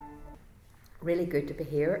Really good to be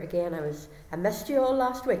here again. I missed you all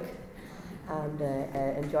last week, and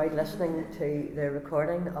enjoyed listening to the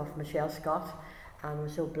recording of Michelle Scott, and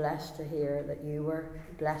was so blessed to hear that you were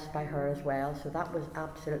blessed by her as well. So that was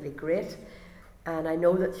absolutely great. And I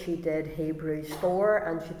know that she did Hebrews 4,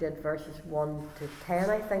 and she did verses 1 to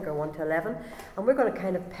 10, I think, or 1 to 11. And we're going to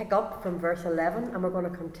kind of pick up from verse 11, and we're going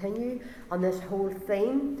to continue on this whole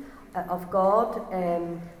theme of God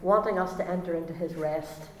wanting us to enter into his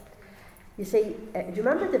rest. You see, do you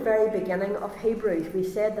remember at the very beginning of Hebrews, we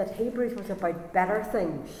said that Hebrews was about better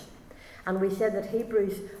things. And we said that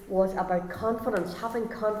Hebrews was about confidence, having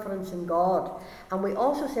confidence in God. And we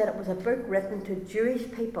also said it was a book written to Jewish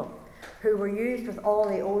people who were used with all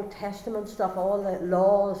the Old Testament stuff, all the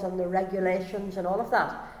laws and the regulations and all of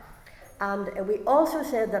that. And we also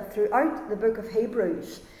said that throughout the book of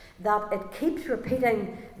Hebrews, that it keeps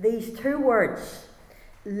repeating these two words,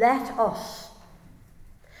 let us.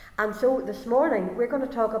 And so this morning, we're going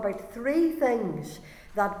to talk about three things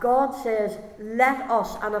that God says, let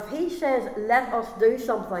us. And if he says, let us do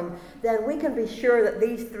something, then we can be sure that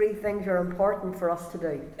these three things are important for us to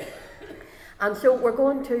do. And so we're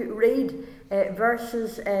going to read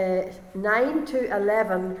verses 9 to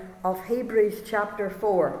 11 of Hebrews chapter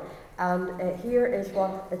 4. And here is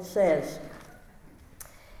what it says.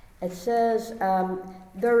 It says,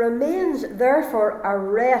 there remains therefore a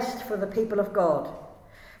rest for the people of God.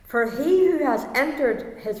 For he who has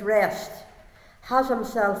entered his rest has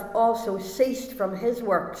himself also ceased from his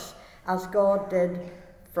works, as God did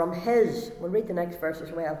from his. We'll read the next verse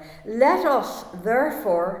as well. Let us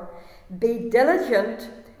therefore be diligent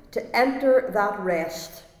to enter that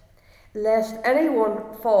rest, lest anyone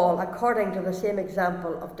fall according to the same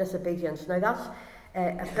example of disobedience. Now that's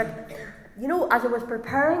a bit, as I was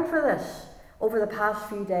preparing for this over the past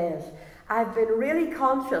few days, I've been really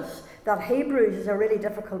conscious that Hebrews is a really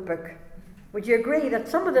difficult book. Would you agree that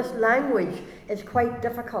some of this language is quite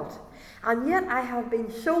difficult? And yet I have been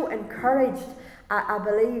so encouraged. I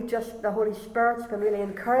believe just the Holy Spirit's been really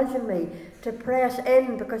encouraging me to press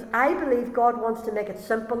in, because I believe God wants to make it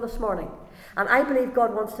simple this morning. And I believe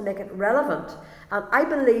God wants to make it relevant. And I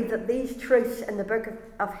believe that these truths in the book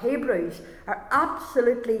of Hebrews are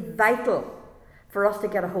absolutely vital for us to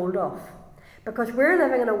get a hold of. Because we're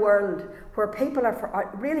living in a world where people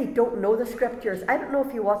really don't know the scriptures. I don't know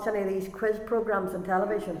if you watch any of these quiz programs on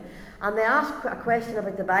television, and they ask a question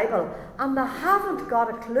about the Bible, and they haven't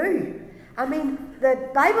got a clue. I mean,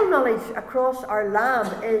 the Bible knowledge across our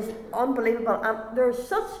land is unbelievable, and there's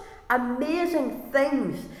such amazing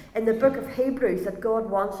things in the book of Hebrews that God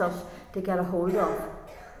wants us to get a hold of.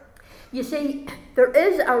 You see, there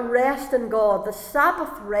is a rest in God. The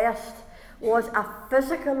Sabbath rest was a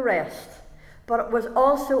physical rest, but it was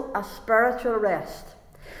also a spiritual rest.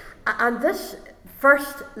 And this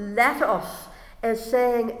first let us is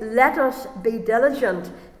saying, let us be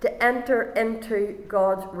diligent to enter into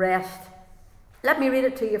God's rest. Let me read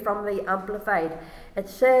it to you from the Amplified. It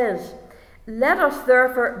says, let us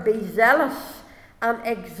therefore be zealous and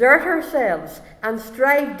exert ourselves and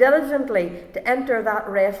strive diligently to enter that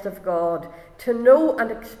rest of God, to know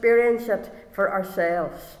and experience it for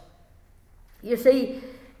ourselves. You see,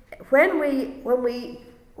 when we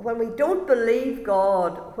don't believe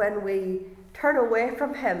God, when we turn away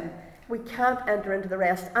from him, we can't enter into the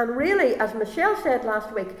rest. And really, as Michelle said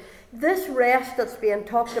last week, this rest that's being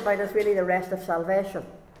talked about is really the rest of salvation.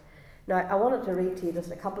 Now, I wanted to read to you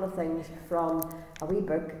just a couple of things from a wee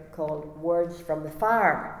book called Words from the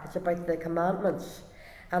Fire. It's about the commandments.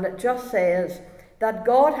 And it just says that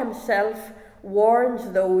God himself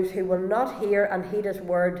warns those who will not hear and heed his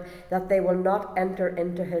word that they will not enter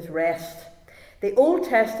into his rest. The Old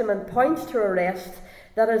Testament points to a rest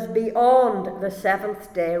that is beyond the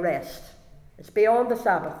seventh day rest. It's beyond the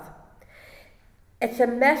Sabbath. It's a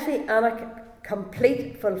messianic,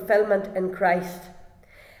 complete fulfillment in Christ.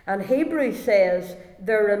 And Hebrews says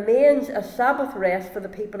there remains a Sabbath rest for the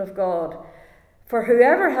people of God. For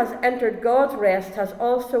whoever has entered God's rest has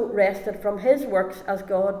also rested from his works as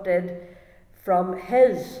God did from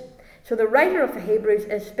his. So the writer of the Hebrews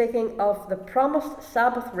is speaking of the promised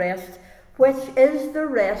Sabbath rest, which is the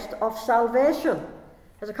rest of salvation.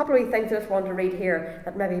 There's a couple of things I just want to read here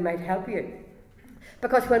that maybe might help you.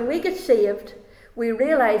 Because when we get saved, we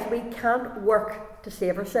realise we can't work to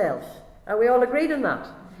save ourselves. Are we all agreed on that?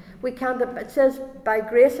 We can't. It says, by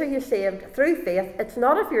grace are you saved through faith. It's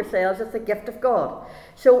not of yourselves, it's the gift of God.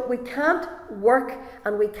 So we can't work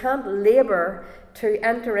and we can't labour to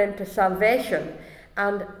enter into salvation.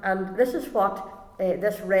 And this is what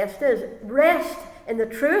this rest is. Rest, in the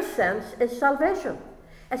truest sense, is salvation.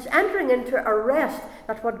 It's entering into a rest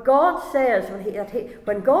that what God says,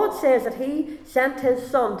 when God says that He sent His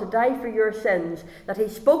Son to die for your sins, that He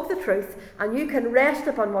spoke the truth, and you can rest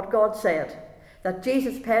upon what God said, that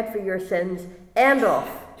Jesus paid for your sins, end of.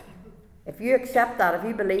 If you accept that, if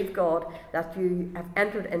you believe God, that you have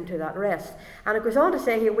entered into that rest. And it goes on to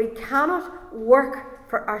say here, we cannot work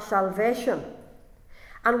for our salvation.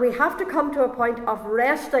 And we have to come to a point of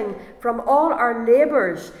resting from all our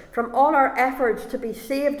labours, from all our efforts to be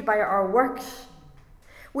saved by our works.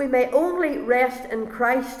 We may only rest in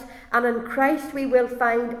Christ, and in Christ we will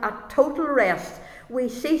find a total rest. We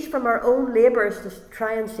cease from our own labours to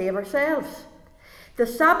try and save ourselves. The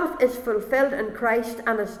Sabbath is fulfilled in Christ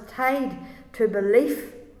and is tied to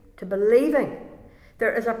belief, to believing.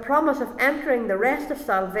 There is a promise of entering the rest of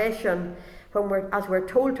salvation as we're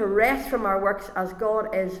told to rest from our works as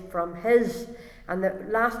God is from His. And the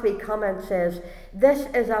last wee comment says, this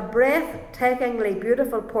is a breathtakingly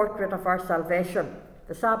beautiful portrait of our salvation,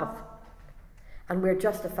 the Sabbath. And we're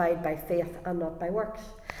justified by faith and not by works.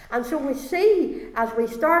 And so we see, as we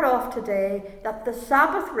start off today, that the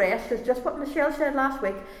Sabbath rest is just what Michelle said last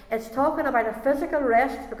week. It's talking about a physical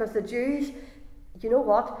rest, because the Jews, you know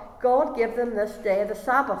what? God gave them this day, the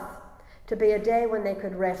Sabbath, to be a day when they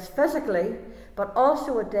could rest physically, but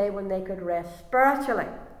also a day when they could rest spiritually.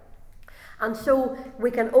 And so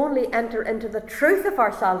we can only enter into the truth of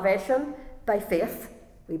our salvation by faith.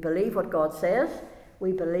 We believe what God says.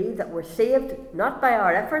 We believe that we're saved not by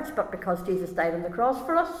our efforts, but because Jesus died on the cross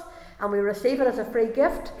for us, and we receive it as a free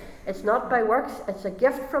gift. It's not by works, it's a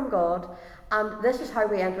gift from God, and this is how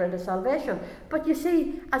we enter into salvation. But you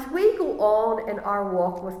see, as we go on in our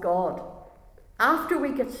walk with God, after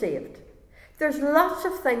we get saved, there's lots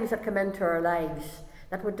of things that come into our lives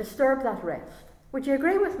that would disturb that rest. Would you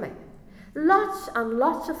agree with me? Lots and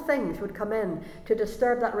lots of things would come in to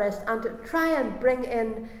disturb that rest and to try and bring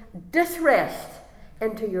in disrest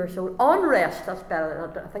into your soul. Unrest, that's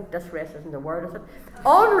better. I think disrest isn't the word, is it?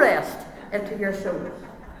 Unrest into your soul.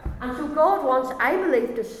 And so God wants, I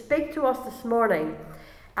believe, to speak to us this morning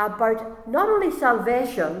about not only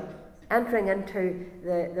salvation, entering into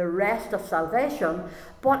the rest of salvation,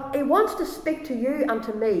 but He wants to speak to you and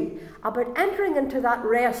to me about entering into that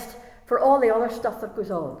rest for all the other stuff that goes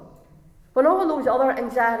on. When all those other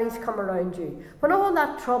anxieties come around you, when all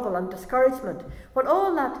that trouble and discouragement, when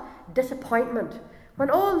all that disappointment, when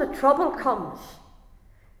all the trouble comes,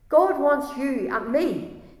 God wants you and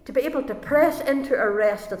me to be able to press into a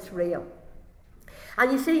rest that's real.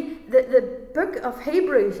 And you see, the book of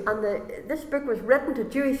Hebrews, and this book was written to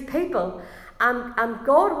Jewish people, and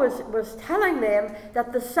God was telling them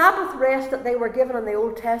that the Sabbath rest that they were given in the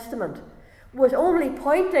Old Testament was only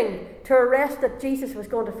pointing to a rest that Jesus was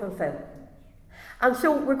going to fulfill. And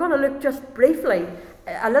so we're going to look just briefly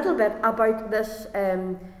a little bit about this,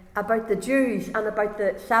 about the Jews and about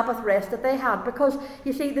the Sabbath rest that they had. Because,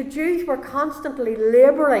 you see, the Jews were constantly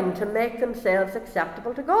labouring to make themselves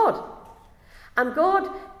acceptable to God. And God,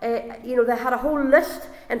 they had a whole list.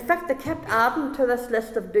 In fact, they kept adding to this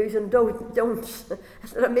list of do's and don'ts.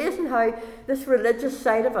 It's amazing how this religious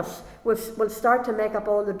side of us will start to make up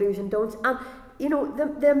all the do's and don'ts. And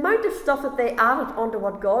the amount of stuff that they added onto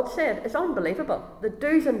what God said is unbelievable. The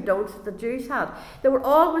do's and don'ts that the Jews had. They were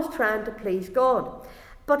always trying to please God.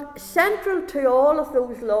 But central to all of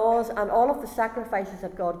those laws and all of the sacrifices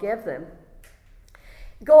that God gave them,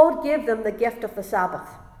 God gave them the gift of the Sabbath.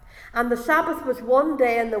 And the Sabbath was one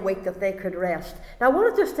day in the week that they could rest. Now I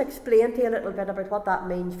want to just explain to you a little bit about what that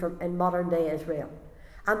means in modern day Israel.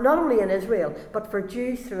 And not only in Israel, but for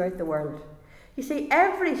Jews throughout the world. You see,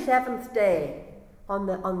 every seventh day on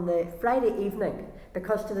the Friday evening,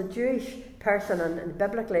 because to the Jewish person, and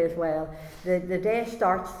biblically as well, the day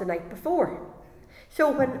starts the night before. So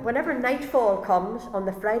whenever nightfall comes on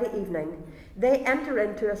the Friday evening, they enter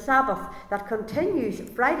into a Sabbath that continues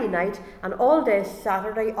Friday night and all day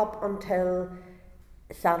Saturday up until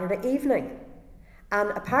Saturday evening.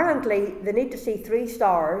 And apparently they need to see 3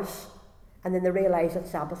 stars and then they realise that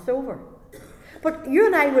Sabbath's over. But you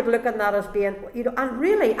and I would look at that as being, and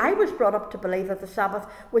really I was brought up to believe that the Sabbath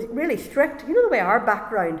was really strict. You know the way our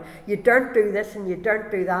background, you don't do this and you don't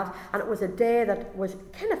do that. And it was a day that was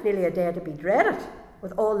kind of nearly a day to be dreaded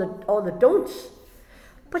with all the don'ts.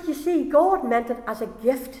 But you see, God meant it as a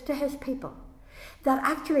gift to His people. That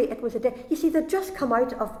actually it was a day. You see, they'd just come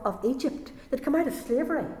out of Egypt. They'd come out of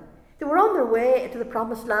slavery. They were on their way to the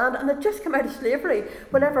promised land and they'd just come out of slavery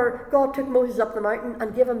whenever God took Moses up the mountain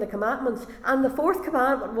and gave him the commandments. And the 4th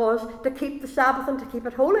commandment was to keep the Sabbath and to keep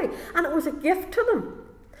it holy. And it was a gift to them.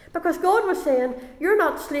 Because God was saying, you're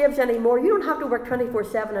not slaves anymore. You don't have to work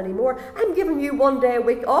 24/7 anymore. I'm giving you one day a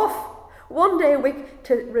week off. One day a week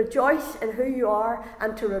to rejoice in who you are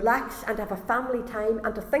and to relax and to have a family time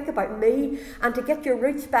and to think about me and to get your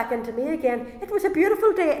roots back into me again. It was a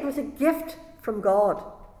beautiful day. It was a gift from God.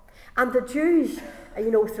 And the Jews,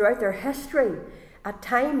 throughout their history, at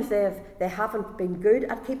times they haven't been good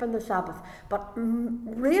at keeping the Sabbath. But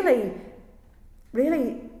really,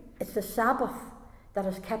 it's the Sabbath that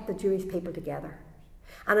has kept the Jewish people together.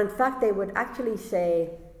 And in fact, they would actually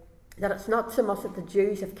say that it's not so much that the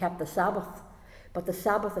Jews have kept the Sabbath, but the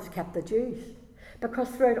Sabbath has kept the Jews. Because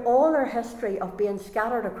throughout all their history of being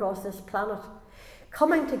scattered across this planet,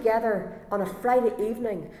 coming together on a Friday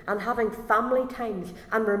evening and having family times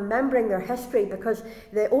and remembering their history, because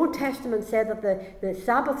the Old Testament said that the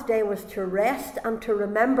Sabbath day was to rest and to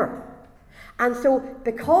remember. And so,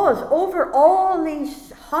 because over all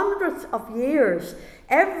these hundreds of years,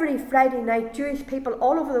 every Friday night, Jewish people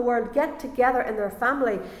all over the world get together in their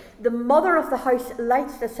family. The mother of the house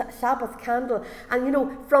lights the Sabbath candle.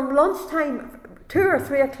 And from lunchtime, 2 or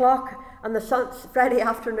 3 o'clock on the Friday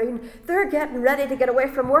afternoon, they're getting ready to get away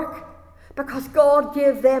from work. Because God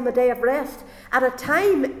gave them a day of rest. At a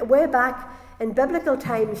time way back in biblical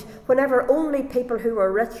times, whenever only people who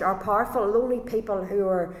were rich or powerful, only people who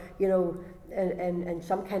were, in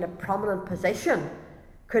some kind of prominent position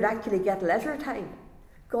could actually get leisure time.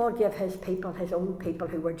 God gave his people, his own people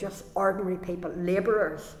who were just ordinary people,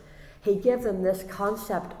 labourers. He gave them this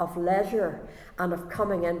concept of leisure and of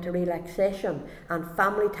coming into relaxation and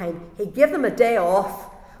family time. He gave them a day off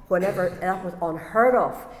whenever that was unheard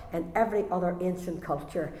of in every other ancient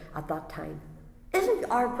culture at that time. Isn't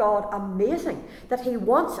our God amazing that he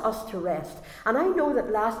wants us to rest? And I know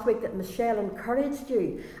that last week that Michelle encouraged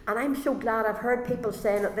you, and I'm so glad. I've heard people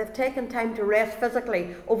saying that they've taken time to rest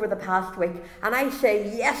physically over the past week, and I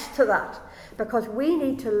say yes to that, because we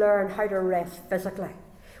need to learn how to rest physically.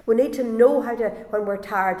 We need to know how to, when we're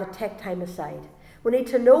tired, to take time aside. We need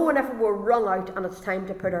to know whenever we're wrung out and it's time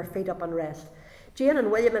to put our feet up and rest. Jane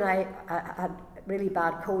and William and I had really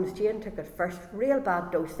bad colds. Jane took it first, real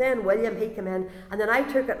bad dose. Then William, he came in, and then I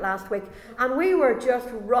took it last week, and we were just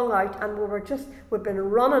wrung out, and we'd been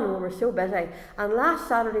running, we were so busy. And last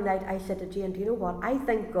Saturday night I said to Jane, do you know what? I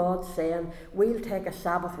think God's saying we'll take a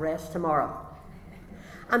Sabbath rest tomorrow.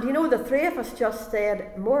 And the three of us just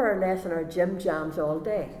stayed more or less in our gym jams all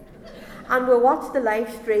day. And we'll watch the live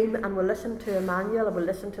stream, and we'll listen to Emmanuel, and we'll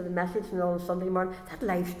listen to the message and all on Sunday morning. That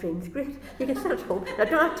live stream's great. You can sit at home. Now,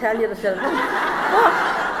 don't tell you to sit at home.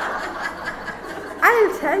 But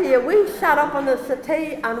I'll tell you, we sat up on the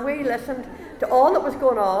settee and we listened to all that was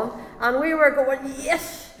going on, and we were going,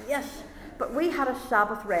 yes, yes. But we had a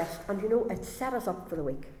Sabbath rest, and it set us up for the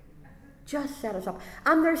week. Just set us up.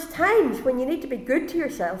 And there's times when you need to be good to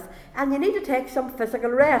yourself, and you need to take some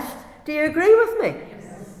physical rest. Do you agree with me?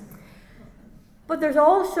 But there's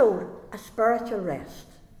also a spiritual rest.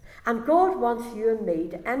 And God wants you and me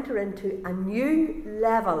to enter into a new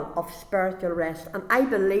level of spiritual rest. And I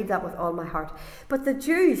believe that with all my heart. But the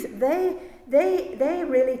Jews, they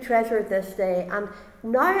really treasured this day. And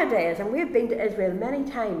nowadays, and we've been to Israel many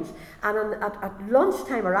times, and at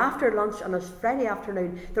lunchtime or after lunch on a Friday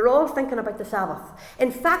afternoon, they're all thinking about the Sabbath.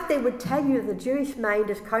 In fact, they would tell you the Jewish mind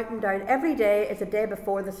is counting down. Every day is a day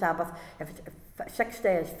before the Sabbath. If it's 6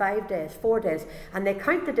 days, 5 days, 4 days, and they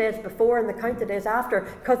count the days before and they count the days after,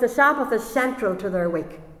 because the Sabbath is central to their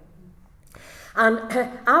week. And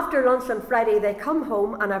after lunch on Friday, they come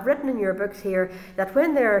home, and I've written in your books here that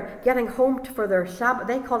when they're getting home for their Sabbath,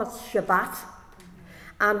 they call it Shabbat.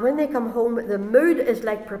 And when they come home, the mood is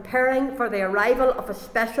like preparing for the arrival of a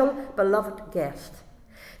special, beloved guest.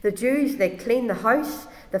 The Jews, they clean the house,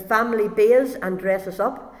 the family bathes and dresses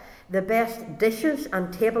up. The best dishes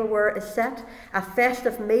and tableware is set. A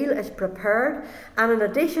festive meal is prepared, and in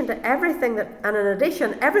addition, everything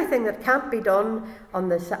that can't be done on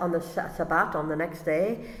the Sabbath, on the next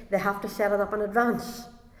day, they have to set it up in advance.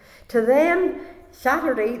 To them,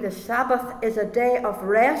 Saturday, the Sabbath, is a day of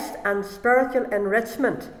rest and spiritual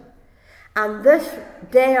enrichment, and this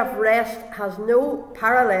day of rest has no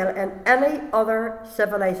parallel in any other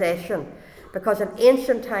civilization. Because in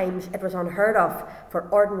ancient times it was unheard of for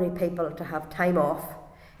ordinary people to have time off.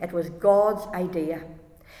 It was God's idea.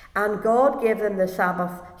 And God gave them the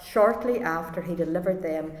Sabbath shortly after he delivered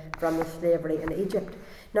them from the slavery in Egypt.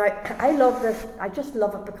 Now, I love this. I just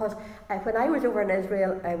love it because when I was over in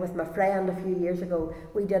Israel with my friend a few years ago,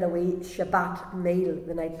 we did a wee Shabbat meal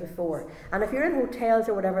the night before. And if you're in hotels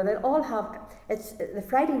or whatever, they'll all have, the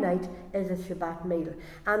Friday night is a Shabbat meal.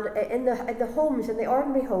 And in the homes, in the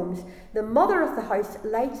ordinary homes, the mother of the house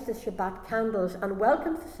lights the Shabbat candles and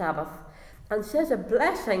welcomes the Sabbath and says a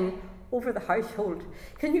blessing over the household.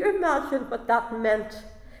 Can you imagine what that meant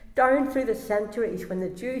down through the centuries when the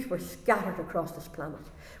Jews were scattered across this planet,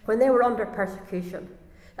 when they were under persecution,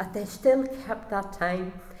 that they still kept that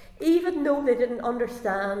time. Even though they didn't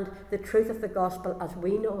understand the truth of the gospel as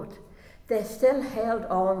we know it, they still held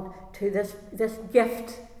on to this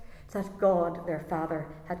gift that God, their Father,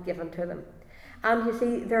 had given to them. And you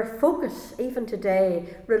see, their focus, even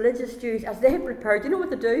today, religious Jews, as they prepare, do you know what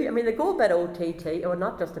they do? I mean, they go a bit OTT, or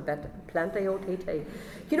not just a bit, plenty OTT. Do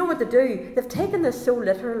you know what they do? They've taken this so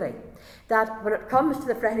literally that when it comes to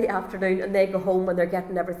the Friday afternoon and they go home and they're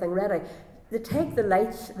getting everything ready, they take the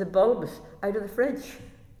lights, the bulbs, out of the fridge.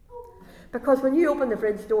 Because when you open the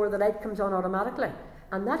fridge door, the light comes on automatically,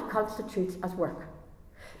 and that constitutes as work.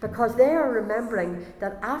 Because they are remembering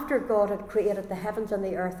that after God had created the heavens and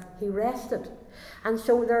the earth, he rested. And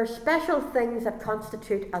so there are special things that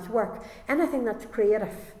constitute as work. Anything that's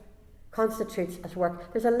creative constitutes as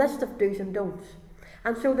work. There's a list of do's and don'ts.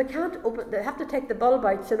 And so they have to take the bulb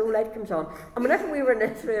out so no light comes on. And whenever we were in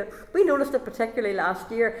Israel, we noticed it particularly last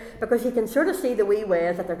year, because you can sort of see the wee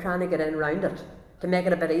ways that they're trying to get in around it to make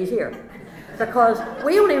it a bit easier. Because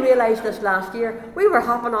we only realised this last year. We were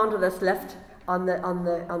hopping onto this lift on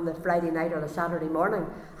the Friday night or the Saturday morning,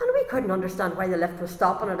 and we couldn't understand why the lift was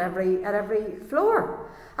stopping at every floor.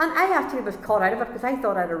 And I actually was caught out of it because I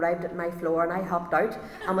thought I'd arrived at my floor, and I hopped out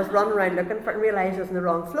and was running around looking for it and realised I was on the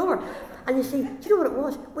wrong floor. And you see, do you know what it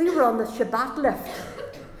was? We were on the Shabbat lift.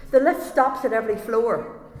 The lift stops at every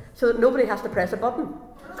floor so that nobody has to press a button,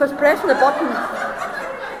 because pressing a button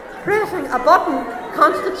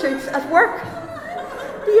constitutes as work.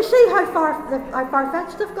 Do you see how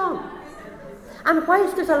far-fetched they've gone? And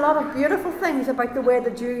whilst there's a lot of beautiful things about the way the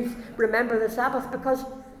Jews remember the Sabbath, because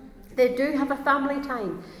they do have a family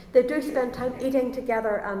time, they do spend time eating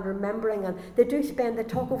together and remembering, and they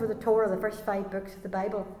talk over the Torah, the first 5 books of the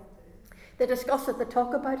Bible. They discuss it, they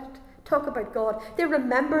talk about God, they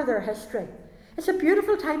remember their history. It's a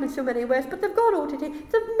beautiful time in so many ways, but they've got OTT,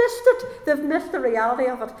 they've missed it, they've missed the reality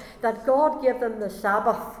of it, that God gave them the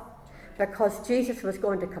Sabbath because Jesus was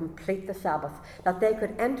going to complete the Sabbath, that they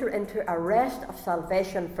could enter into a rest of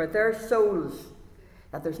salvation for their souls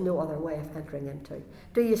that there's no other way of entering into.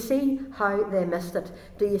 Do you see how they missed it?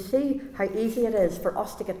 Do you see how easy it is for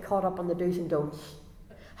us to get caught up on the do's and don'ts?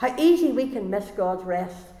 How easy we can miss God's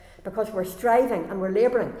rest because we're striving and we're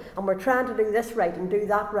labouring and we're trying to do this right and do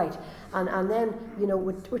that right, and then, you know,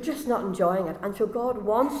 we're just not enjoying it. And so God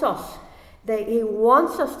wants us. He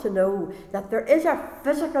wants us to know that there is a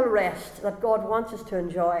physical rest that God wants us to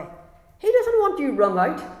enjoy. He doesn't want you wrung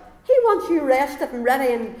out. He wants you rested and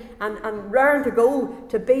ready and raring to go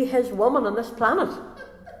to be his woman on this planet.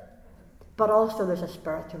 But also there's a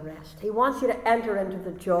spiritual rest. He wants you to enter into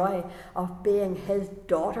the joy of being his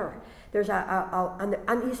daughter. There's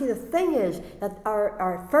and you see, the thing is that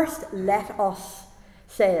our first let us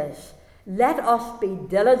says, let us be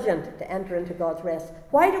diligent to enter into God's rest.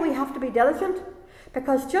 Why do we have to be diligent?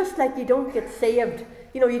 Because just like you don't get saved,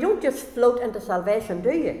 you don't just float into salvation,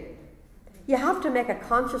 do you? You have to make a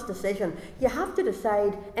conscious decision. You have to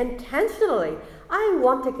decide intentionally, I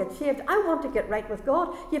want to get saved. I want to get right with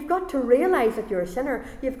God. You've got to realise that you're a sinner.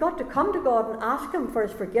 You've got to come to God and ask him for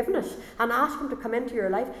his forgiveness and ask him to come into your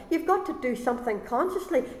life. You've got to do something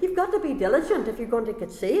consciously. You've got to be diligent if you're going to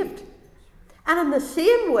get saved. And in the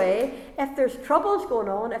same way, if there's troubles going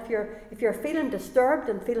on, if you're feeling disturbed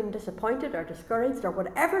and feeling disappointed or discouraged or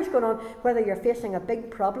whatever's going on, whether you're facing a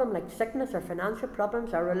big problem like sickness or financial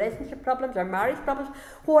problems or relationship problems or marriage problems,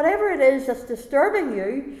 whatever it is that's disturbing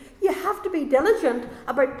you, you have to be diligent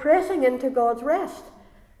about pressing into God's rest.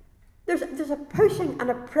 There's a pushing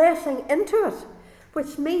and a pressing into it,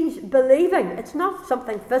 which means believing. It's not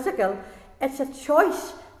something physical, it's a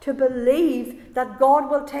choice to believe that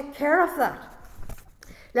God will take care of that.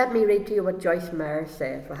 Let me read to you what Joyce Meyer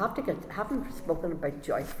says. I haven't spoken about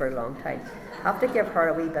Joyce for a long time. I have to give her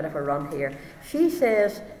a wee bit of a run here. She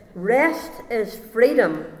says, rest is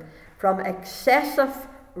freedom from excessive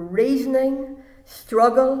reasoning,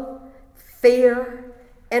 struggle, fear,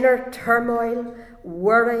 inner turmoil,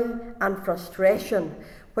 worry and frustration,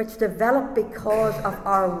 which develop because of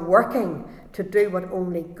our working to do what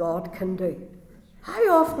only God can do.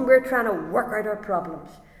 How often we're trying to work out our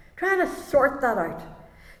problems, trying to sort that out.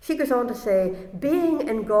 She goes on to say, being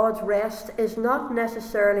in God's rest is not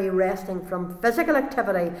necessarily resting from physical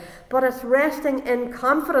activity, but it's resting in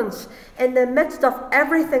confidence in the midst of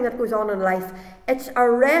everything that goes on in life. It's a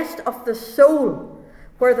rest of the soul,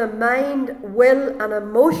 where the mind, will and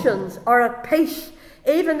emotions are at peace.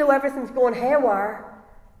 Even though everything's going haywire,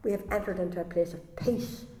 we have entered into a place of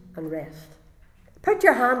peace and rest. Put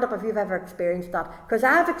your hand up if you've ever experienced that, because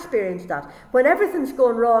I've experienced that. When everything's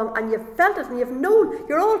going wrong and you've felt it and you've known,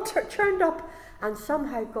 you're all churned up, and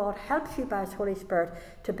somehow God helps you by His Holy Spirit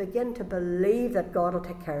to begin to believe that God will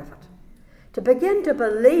take care of it. To begin to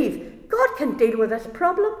believe God can deal with this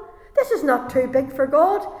problem. This is not too big for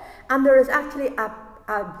God. And there is actually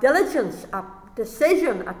a diligence, a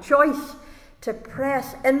decision, a choice to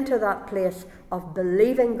press into that place of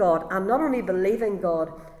believing God, and not only believing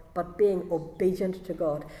God, but being obedient to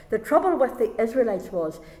God. The trouble with the Israelites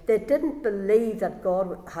was they didn't believe that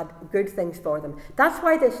God had good things for them. That's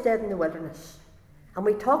why they stayed in the wilderness. And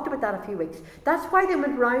we talked about that a few weeks. That's why they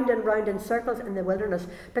went round and round in circles in the wilderness,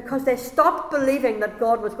 because they stopped believing that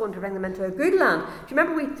God was going to bring them into a good land. Do you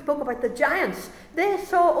remember we spoke about the giants? They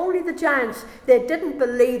saw only the giants. They didn't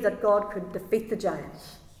believe that God could defeat the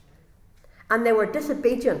giants. And they were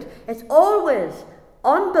disobedient. It's always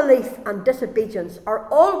unbelief and disobedience are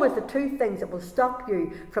always the two things that will stop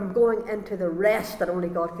you from going into the rest that only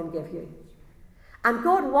God can give you. And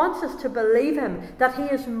God wants us to believe Him, that He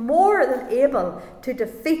is more than able to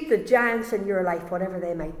defeat the giants in your life, whatever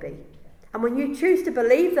they might be. And when you choose to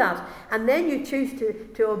believe that, and then you choose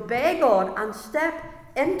to obey God and step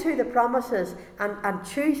into the promises and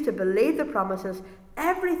choose to believe the promises,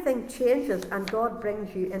 everything changes and God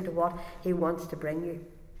brings you into what He wants to bring you.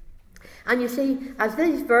 And you see, as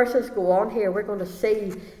these verses go on here, we're going to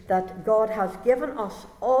see that God has given us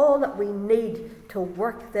all that we need to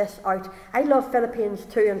work this out. I love Philippians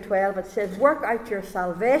 2:12. It says, work out your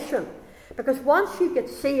salvation. Because once you get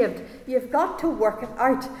saved, you've got to work it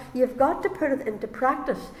out. You've got to put it into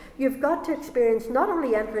practice. You've got to experience not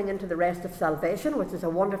only entering into the rest of salvation, which is a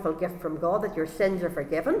wonderful gift from God, that your sins are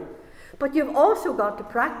forgiven, but you've also got to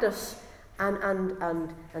practice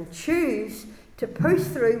and choose to push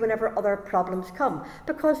through whenever other problems come.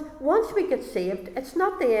 Because once we get saved, it's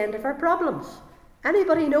not the end of our problems.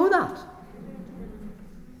 Anybody know that?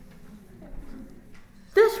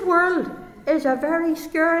 This world is a very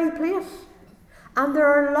scary place. And there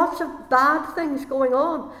are lots of bad things going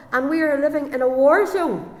on. And we are living in a war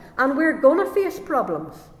zone. And we're going to face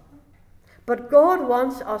problems. But God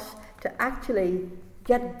wants us to actually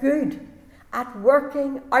get good at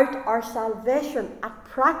working out our salvation, at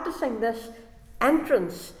practicing this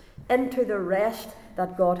entrance into the rest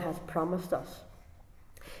that God has promised us.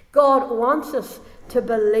 God wants us to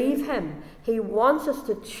believe Him. He wants us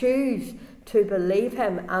to choose to believe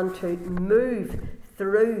Him and to move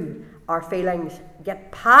through our feelings,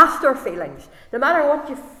 get past our feelings. No matter what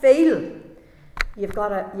you feel, you've got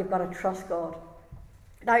to trust God.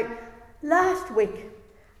 Now, last week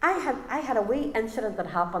I had a wee incident that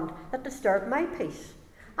happened that disturbed my peace.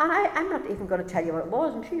 And I'm not even going to tell you what it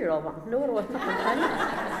was. I'm sure you're all wanting to know what it was. I'm not going to tell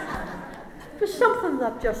you. It was something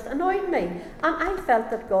that just annoyed me. And I felt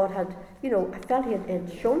that God had, I felt He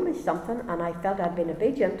had shown me something, and I felt I'd been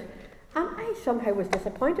obedient. And I somehow was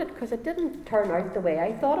disappointed because it didn't turn out the way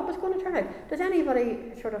I thought it was going to turn out. Does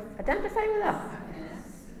anybody sort of identify with that?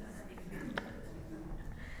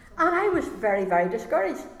 And I was very, very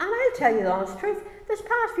discouraged. And I'll tell you the honest truth, this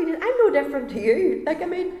past few days, I'm no different to you.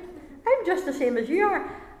 I'm just the same as you are.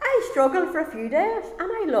 I struggled for a few days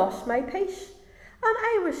and I lost my peace. And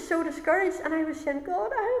I was so discouraged, and I was saying,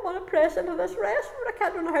 God, I want to press into this rest, but I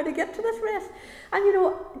can't know how to get to this rest.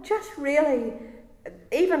 And just really,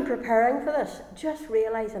 even preparing for this, just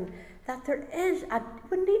realising that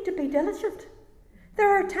we need to be diligent. There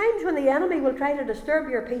are times when the enemy will try to disturb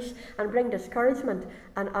your peace and bring discouragement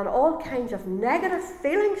and all kinds of negative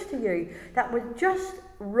feelings to you that would just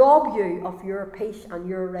rob you of your peace and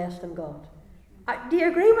your rest in God. Do you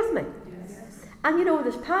agree with me? Yes. And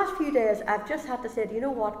this past few days I've just had to say, do you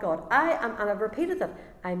know what, God? And I've repeated it,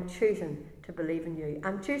 I'm choosing to believe in you.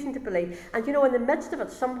 I'm choosing to believe. And in the midst of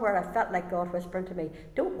it, somewhere I felt like God whispering to me,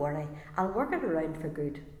 don't worry, I'll work it around for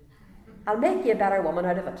good. I'll make you a better woman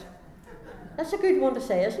out of it. That's a good one to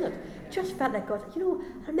say, isn't it? It just felt like God,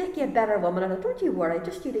 I'll make you a better woman out of it. Don't you worry,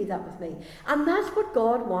 just you leave that with me. And that's what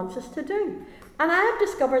God wants us to do. And I have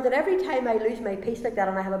discovered that every time I lose my peace like that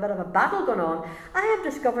and I have a bit of a battle going on, I have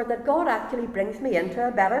discovered that God actually brings me into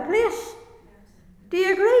a better place. Do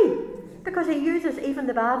you agree? Because He uses even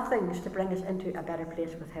the bad things to bring us into a better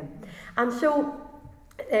place with Him. And so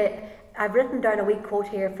I've written down a wee quote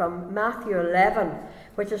here from Matthew 11,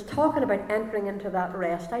 which is talking about entering into that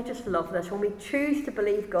rest. I just love this. When we choose to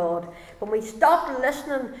believe God, when we stop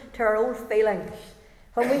listening to our own feelings,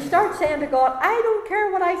 when we start saying to God, I don't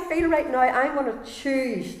care what I feel right now, I'm going to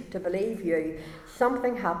choose to believe you,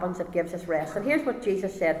 something happens that gives us rest. And here's what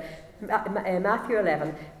Jesus said, Matthew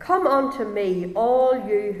 11, come unto me, all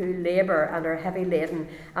you who labour and are heavy laden,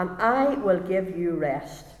 and I will give you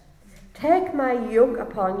rest. Take my yoke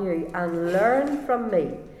upon you and learn from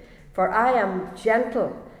me, for I am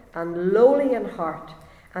gentle and lowly in heart,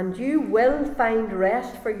 and you will find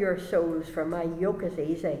rest for your souls, for my yoke is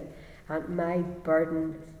easy and my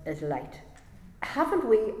burden is light. Haven't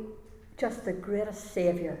we just the greatest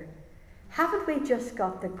Saviour? Haven't we just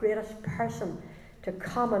got the greatest person to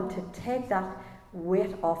come and to take that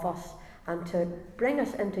weight off us and to bring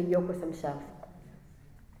us into yoke with himself?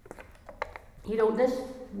 You know, this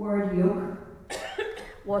word yoke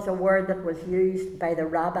was a word that was used by the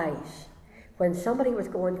rabbis when somebody was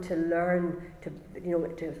going to learn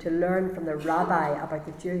to learn from the rabbi about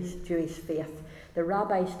the Jewish faith. The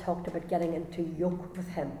rabbis talked about getting into yoke with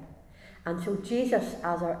him. And so Jesus,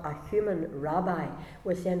 as a human rabbi,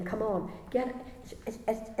 was saying, come on,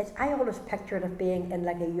 I always pictured it being in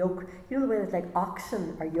like a yoke. You know the way that like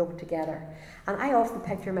oxen are yoked together. And I often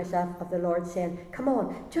picture myself of the Lord saying, come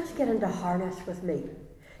on, just get into harness with me.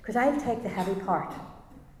 Because I'll take the heavy part.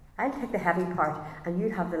 I'll take the heavy part and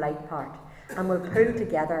you have the light part. And we'll pull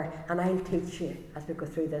together and I'll teach you as we go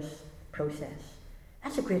through this process.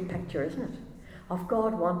 That's a great picture, isn't it? Of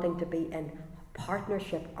God wanting to be in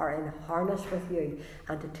partnership or in harness with you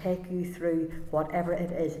and to take you through whatever it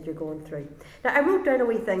is that you're going through. Now, I wrote down a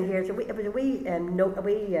wee thing here. It was a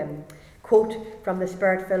wee quote from the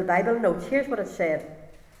Spirit-filled Bible notes. Here's what it said.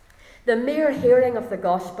 The mere hearing of the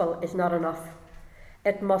gospel is not enough.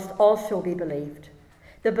 It must also be believed.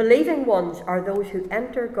 The believing ones are those who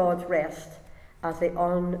enter God's rest, as the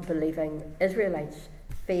unbelieving Israelites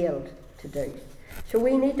failed to do. So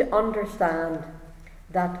we need to understand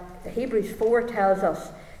that Hebrews 4 tells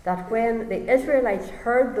us that when the Israelites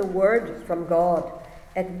heard the word from God,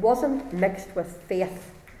 it wasn't mixed with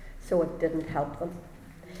faith, so it didn't help them.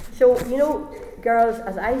 So, you know, girls,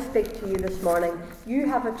 as I speak to you this morning, you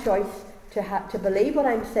have a choice to believe what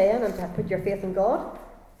I'm saying and to put your faith in God.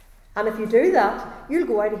 And if you do that, you'll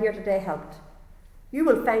go out of here today helped. You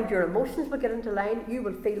will find your emotions will get into line. You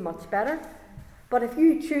will feel much better. But if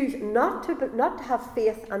you choose not to have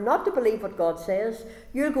faith and not to believe what God says,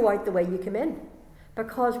 you'll go out the way you come in.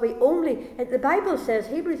 Because the Bible says,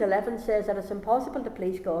 Hebrews 11 says that it's impossible to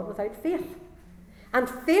please God without faith. And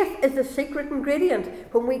faith is the secret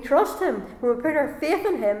ingredient. When we trust him, when we put our faith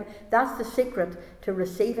in him, that's the secret to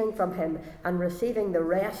receiving from him and receiving the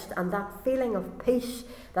rest and that feeling of peace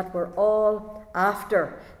that we're all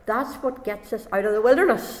after. That's what gets us out of the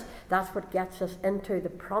wilderness. That's what gets us into the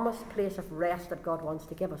promised place of rest that God wants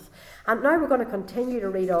to give us. And now we're going to continue to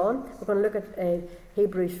read on. We're going to look at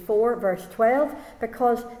Hebrews 4 verse 12,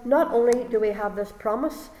 because not only do we have this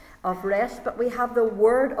promise of rest, but we have the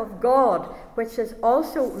Word of God, which is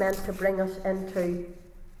also meant to bring us into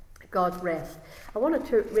God's rest. I wanted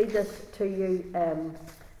to read this to you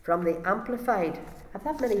from the Amplified. I've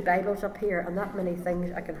that many Bibles up here and that many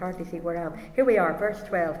things I can hardly see where I am. Here we are, verse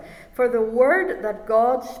 12. For the word that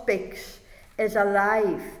God speaks is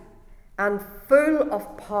alive and full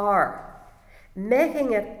of power,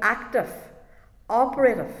 making it active,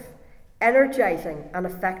 operative, energizing and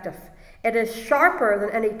effective. It is sharper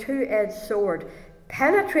than any two-edged sword,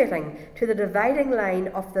 penetrating to the dividing line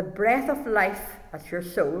of the breath of life, that's your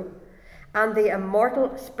soul, and the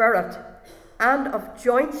immortal spirit, and of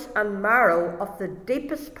joints and marrow of the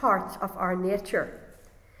deepest parts of our nature.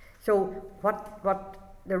 So what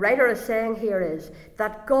the writer is saying here is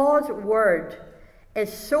that God's word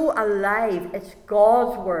is so alive. It's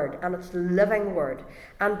God's word and it's living word.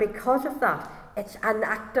 And because of that, it's an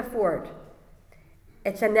active word.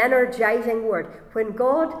 It's an energizing word.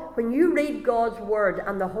 When you read God's word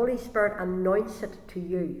and the Holy Spirit anoints it to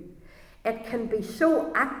you, it can be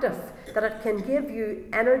so active that it can give you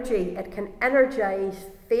energy. It can energize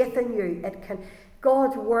faith in you.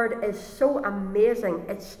 God's word is so amazing.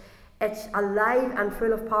 It's alive and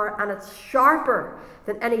full of power, and it's sharper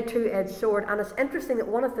than any two-edged sword. And it's interesting that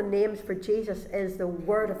one of the names for Jesus is the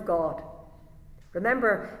Word of God.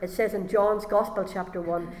 Remember, it says in John's Gospel, chapter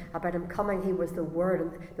 1, about him coming, he was the Word,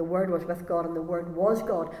 and the Word was with God, and the Word was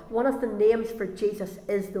God. One of the names for Jesus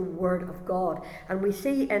is the Word of God. And we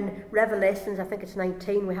see in Revelations, I think it's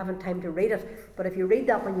 19, we haven't time to read it, but if you read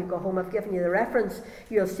that when you go home, I've given you the reference,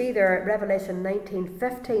 you'll see there, Revelation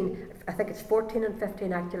 19:15, I think it's 14 and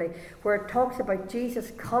 15 actually, where it talks about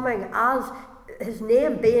Jesus coming as his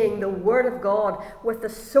name being the Word of God, with the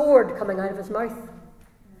sword coming out of his mouth.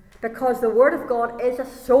 Because the Word of God is a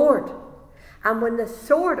sword. And when the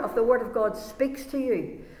sword of the Word of God speaks to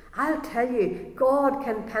you, I'll tell you, God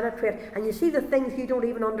can penetrate. And you see the things you don't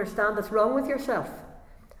even understand that's wrong with yourself.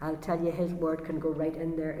 I'll tell you, his word can go right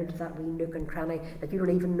in there into that wee nook and cranny that you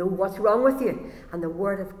don't even know what's wrong with you. And the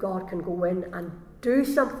Word of God can go in and do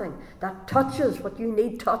something that touches what you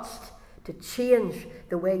need touched, to change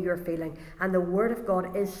the way you're feeling. And the Word of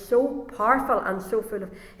God is so powerful and so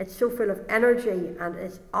full of energy, and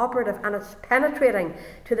it's operative, and it's penetrating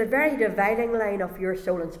to the very dividing line of your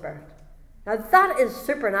soul and spirit. Now that is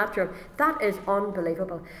supernatural. That is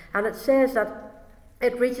unbelievable. And it says that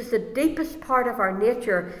it reaches the deepest part of our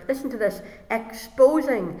nature. Listen to this: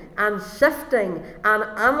 exposing and sifting and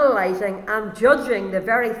analysing and judging the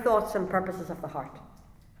very thoughts and purposes of the heart.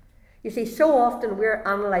 You see, so often we're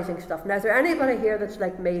analysing stuff. Now, is there anybody here that's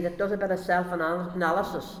like me that does a bit of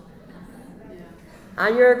self-analysis?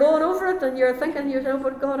 And you're going over it and you're thinking,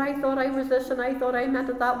 but God, I thought I was this and I thought I meant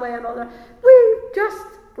it that way and all that.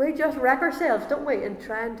 We just wreck ourselves, don't we, in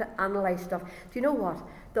trying to analyse stuff. Do you know what?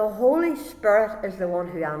 The Holy Spirit is the one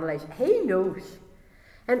who analyses. He knows.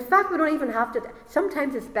 In fact, we don't even have to.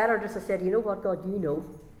 Sometimes it's better just to say, you know what, God, you know,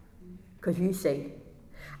 because you see.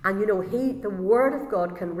 And the Word of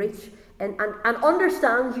God can reach and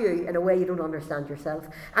understands you in a way you don't understand yourself.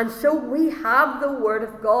 And so we have the Word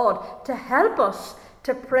of God to help us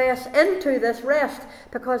to press into this rest,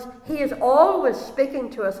 because He is always speaking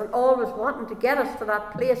to us and always wanting to get us to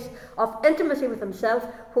that place of intimacy with Himself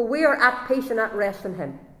where we are at peace and at rest in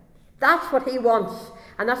Him. That's what He wants,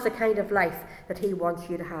 and that's the kind of life that He wants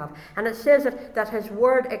you to have. And it says that His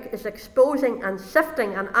Word is exposing and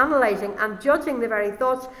sifting and analysing and judging the very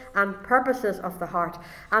thoughts and purposes of the heart.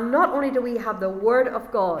 And not only do we have the Word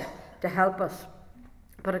of God to help us,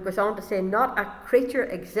 but it goes on to say, not a creature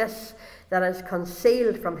exists that is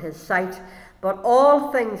concealed from His sight, but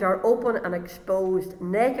all things are open and exposed,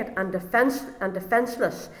 naked and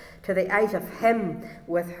defenceless to the eyes of Him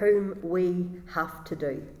with whom we have to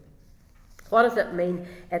do. What does it mean?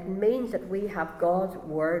 It means that we have God's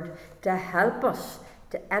Word to help us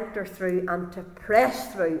to enter through and to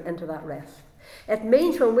press through into that rest. It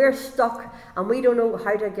means when we're stuck and we don't know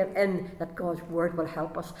how to get in, that God's Word will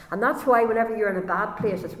help us. And that's why whenever you're in a bad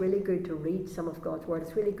place, it's really good to read some of God's Word.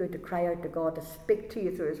 It's really good to cry out to God, to speak to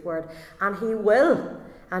you through His Word. And He will.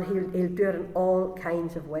 And He'll do it in all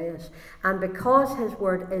kinds of ways. And because His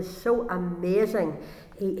Word is so amazing,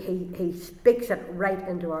 He speaks it right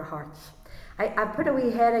into our hearts. I put a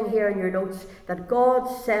wee heading here in your notes that God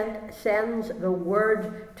sends the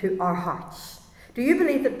Word to our hearts. Do you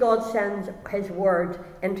believe that God sends His Word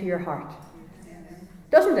into your heart?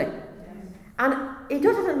 Doesn't He? And He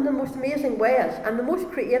does it in the most amazing ways and the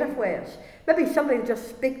most creative ways. Maybe somebody will just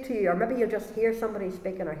speak to you, or maybe you'll just hear somebody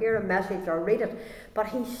speaking or hear a message or read it. But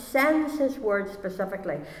He sends His Word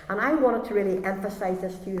specifically. And I wanted to really emphasise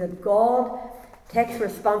this to you, that God takes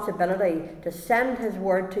responsibility to send His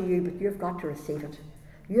Word to you, but you've got to receive it.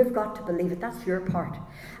 You've got to believe it. That's your part.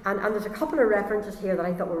 And there's a couple of references here that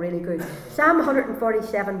I thought were really good. Psalm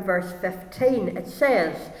 147 verse 15, it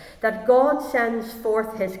says that God sends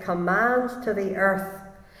forth His commands to the earth.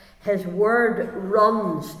 His Word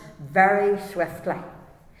runs very swiftly.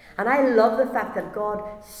 And I love the fact that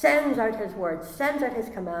God sends out His Word, sends out His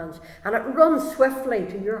commands, and it runs swiftly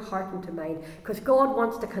to your heart and to mine, because God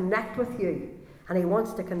wants to connect with you. And He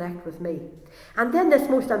wants to connect with me. And then this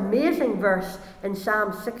most amazing verse in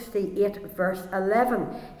Psalm 68 verse 11.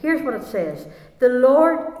 Here's what it says. The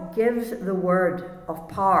Lord gives the word of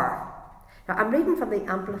power. Now I'm reading from the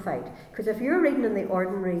Amplified, because if you're reading in the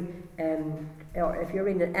ordinary, or if you're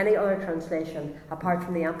reading in any other translation apart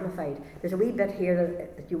from the Amplified, there's a wee bit here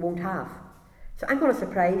that you won't have. So I'm going to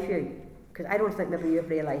surprise you, because I don't think maybe you've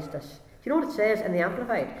realised this. Do you know what it says in the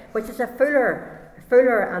Amplified? Which is a fuller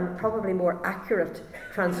and probably more accurate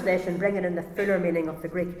translation, bringing in the fuller meaning of the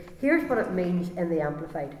Greek. Here's what it means in the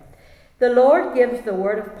Amplified. The Lord gives the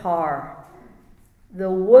word of power. The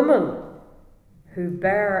women who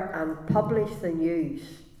bear and publish the news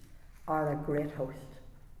are a great host.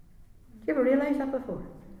 Do you ever realise that before?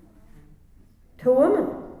 To women.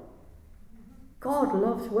 God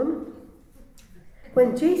loves women.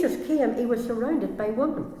 When Jesus came, He was surrounded by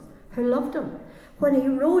women who loved Him. When He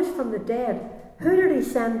rose from the dead, who did He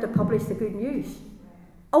send to publish the good news?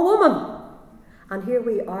 A woman. And here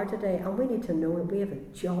we are today, and we need to know that we have a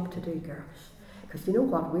job to do, girls. Because you know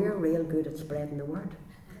what? We're real good at spreading the word.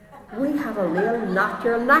 We have a real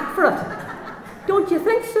natural knack for it. Don't you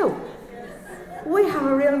think so? We have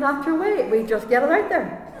a real natural way. We just get it out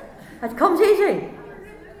there. It comes easy.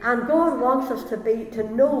 And God wants us to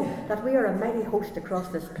know that we are a mighty host across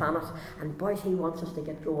this planet. And boys, He wants us to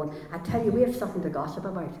get going. I tell you, we have something to gossip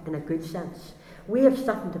about, in a good sense. We have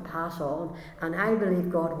something to pass on, and I believe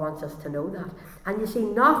God wants us to know that. And you see,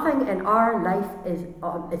 nothing in our life is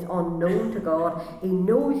unknown to God. He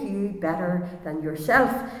knows you better than yourself,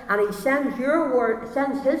 and He sends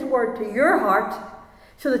His word to your heart,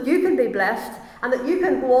 so that you can be blessed and that you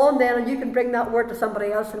can go on then and you can bring that word to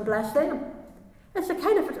somebody else and bless them. It's a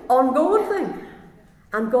kind of ongoing thing.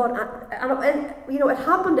 And God, it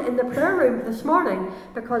happened in the prayer room this morning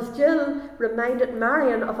because Jill reminded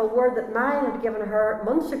Marion of a word that Marion had given her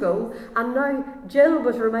months ago, and now Jill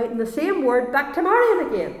was reminding the same word back to Marion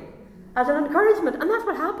again as an encouragement. And that's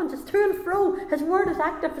what happens. It's to and fro. His word is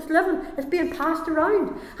active, it's living, it's being passed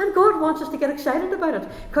around. And God wants us to get excited about it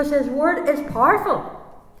because His word is powerful.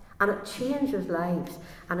 And it changes lives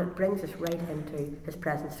and it brings us right into His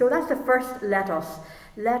presence. So that's the first let us.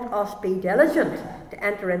 Let us be diligent to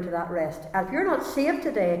enter into that rest. If you're not saved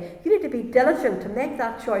today, you need to be diligent to make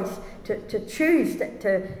that choice, to choose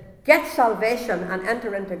to get salvation and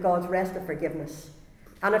enter into God's rest of forgiveness.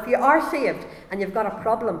 And if you are saved and you've got a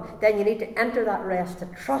problem, then you need to enter that rest, to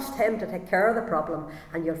trust Him to take care of the problem,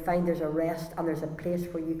 and you'll find there's a rest and there's a place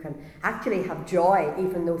where you can actually have joy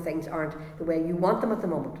even though things aren't the way you want them at the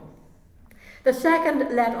moment. The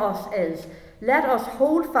second let us is, let us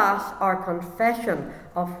hold fast our confession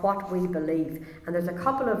of what we believe. And there's a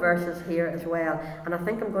couple of verses here as well, and I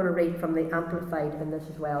think I'm going to read from the Amplified in this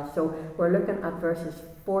as well. So we're looking at verses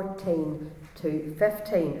 14 to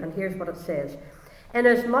 15, and here's what it says.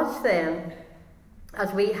 Inasmuch then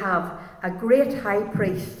as we have a great high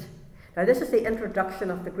priest. Now this is the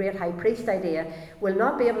introduction of the great high priest idea. We'll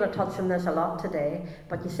not be able to touch on this a lot today,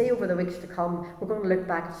 but you see over the weeks to come, we're going to look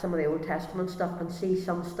back at some of the Old Testament stuff and see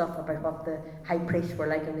some stuff about what the high priests were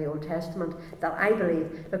like in the Old Testament that I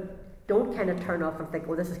believe, look, don't kind of turn off and think,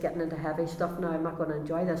 oh, this is getting into heavy stuff now, I'm not going to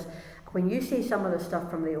enjoy this. When you see some of the stuff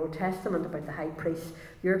from the Old Testament about the high priests,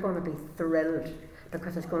 you're going to be thrilled,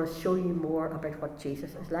 because it's going to show you more about what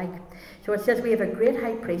Jesus is like. So it says we have a great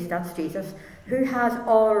high priest, that's Jesus, who has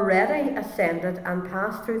already ascended and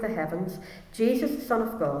passed through the heavens, Jesus, the Son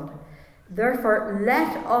of God. Therefore,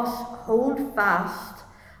 let us hold fast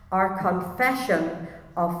our confession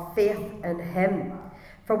of faith in Him.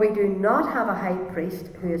 For we do not have a high priest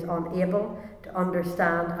who is unable to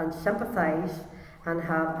understand and sympathize and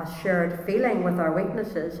have a shared feeling with our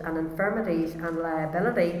weaknesses and infirmities and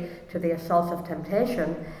liability to the assaults of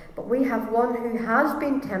temptation, but we have one who has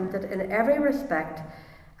been tempted in every respect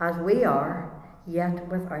as we are, yet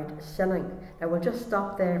without sinning. Now we'll just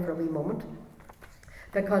stop there for a wee moment,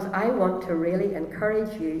 because I want to really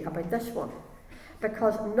encourage you about this one.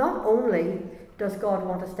 Because not only does God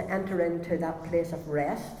want us to enter into that place of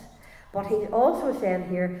rest, but He's also saying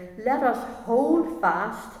here, let us hold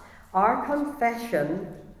fast our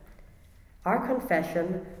confession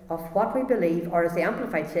of what we believe, or as the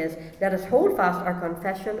Amplified says, let us hold fast our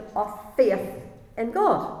confession of faith in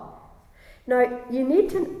God. Now, you need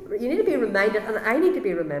to be reminded, and I need to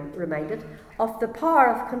be reminded, of the power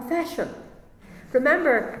of confession.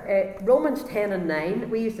 Remember, Romans 10 and 9,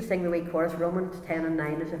 we used to sing the wee chorus, Romans 10 and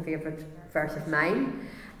 9 is a favourite verse of mine.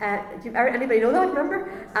 Anybody know that, remember?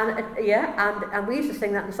 And we used to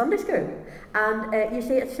sing that in Sunday school. And you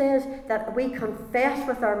see, it says that we confess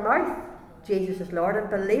with our mouth Jesus is Lord and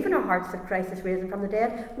believe in our hearts that Christ is risen from the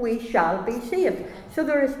dead, we shall be saved. So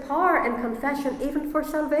there is power in confession even for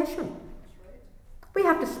salvation. We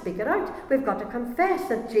have to speak it out. We've got to confess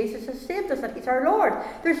that Jesus has saved us, that He's our Lord.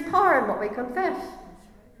 There's power in what we confess.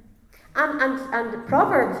 And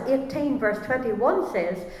Proverbs 18 verse 21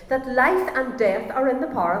 says that life and death are in the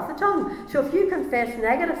power of the tongue. So if you confess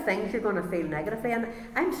negative things, you're going to feel negatively. And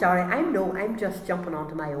I'm sorry, I know I'm just jumping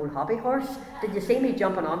onto my old hobby horse. Did you see me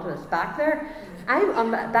jumping onto this back there?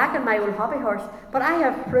 I'm back in my old hobby horse. But I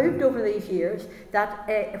have proved over these years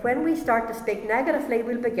that when we start to speak negatively,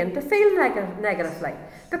 we'll begin to feel negatively.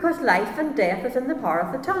 Because life and death is in the power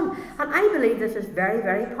of the tongue. And I believe this is very,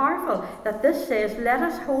 very powerful. That this says, let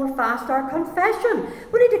us hold fast our confession.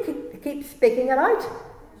 We need to keep speaking it out.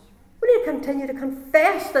 We need to continue to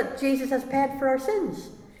confess that Jesus has paid for our sins.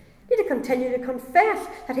 We need to continue to confess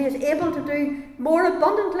that He is able to do more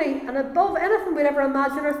abundantly and above anything we'd ever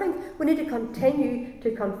imagine or think. We need to continue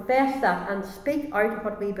to confess that and speak out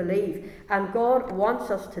what we believe. And God wants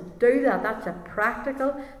us to do that. That's a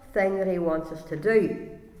practical thing that He wants us to do.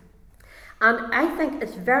 And I think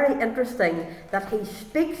it's very interesting that He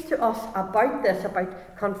speaks to us about this,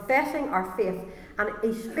 about confessing our faith. And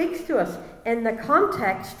He speaks to us in the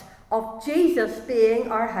context of Jesus being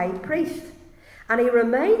our high priest. And He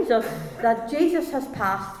reminds us that Jesus has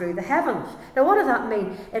passed through the heavens. Now what does that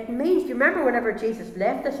mean? It means, do you remember whenever Jesus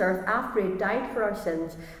left this earth after He died for our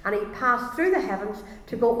sins and He passed through the heavens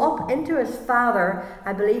to go up into His Father?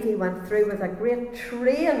 I believe He went through with a great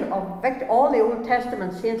train of victory. All the Old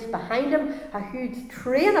Testament saints behind Him, a huge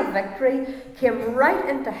train of victory, came right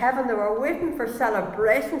into heaven. They were waiting for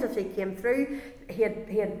celebrations as He came through. he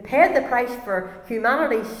had paid the price for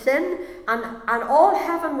humanity's sin, and all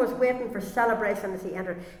heaven was waiting for celebration as he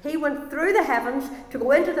entered. He went through the heavens to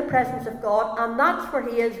go into the presence of God, and that's where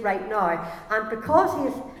he is right now. And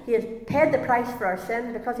because he has paid the price for our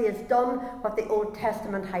sin, because he has done what the Old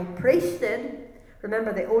Testament high priest did.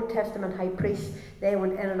 Remember, the Old Testament high priests, they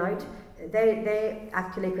went in and out. They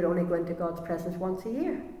actually could only go into God's presence once a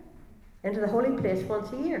year, into the holy place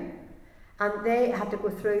once a year. And they had to go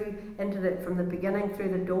through from the beginning, through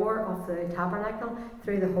the door of the tabernacle,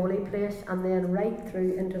 through the holy place, and then right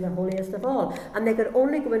through into the holiest of all. And they could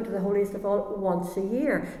only go into the holiest of all once a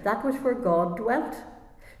year. That was where God dwelt.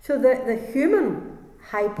 So the human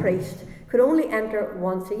high priest could only enter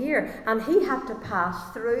once a year, and he had to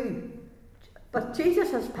pass through. But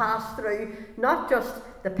Jesus has passed through not just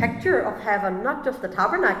the picture of heaven, not just the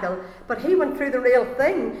tabernacle, but he went through the real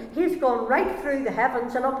thing. He's gone right through the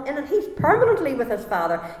heavens and up in it. He's permanently with his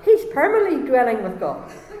Father. He's permanently dwelling with God.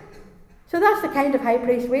 So that's the kind of high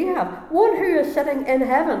priest we have. One who is sitting in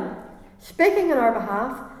heaven, speaking on our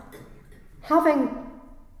behalf, having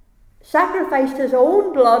sacrificed his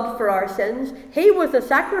own blood for our sins. He was the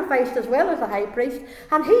sacrificed as well as the high priest,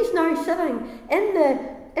 and he's now sitting in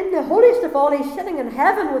the holiest of all. He's sitting in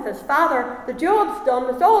heaven with his Father. The job's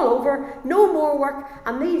done, it's all over, no more work.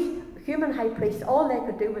 And these human high priests, all they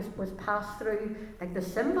could do was pass through, like the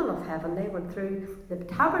symbol of heaven. They went through the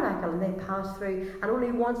tabernacle and they passed through, and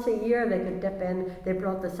only once a year they could dip in. They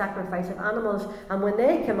brought the sacrifice of animals, and when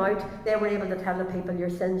they came out, they were able to tell the people, your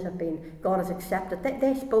sins have been, God has accepted.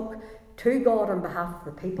 They spoke to God on behalf of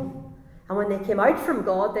the people. And when they came out from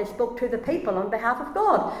God, they spoke to the people on behalf of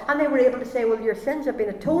God. And they were able to say, well, your sins have been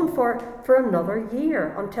atoned for another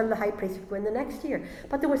year, until the high priest would go in the next year.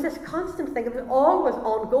 But there was this constant thing. It was always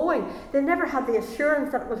ongoing. They never had the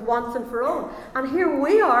assurance that it was once and for all. And here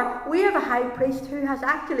we are. We have a high priest who has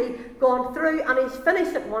actually gone through, and he's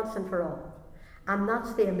finished it once and for all. And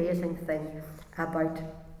that's the amazing thing about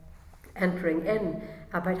entering in,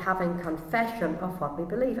 about having confession of what we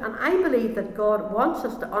believe. And I believe that God wants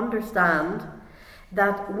us to understand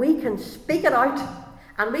that we can speak it out,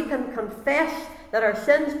 and we can confess that our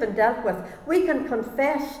sin's been dealt with. We can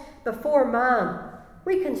confess before man.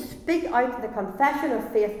 We can speak out the confession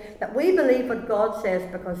of faith that we believe what God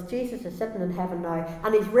says, because Jesus is sitting in heaven now,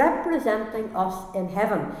 and he's representing us in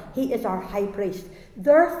heaven. He is our high priest.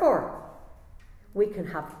 Therefore, we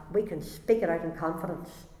can speak it out in confidence.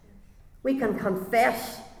 We can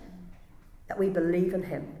confess that we believe in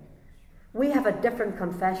him. We have a different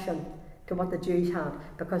confession to what the Jews had,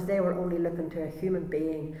 because they were only looking to a human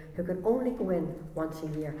being who could only go in once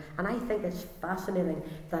a year. And I think it's fascinating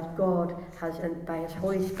that God has, by his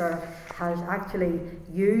Holy Spirit, has actually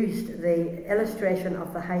used the illustration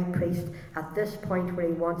of the high priest at this point where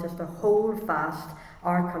he wants us to hold fast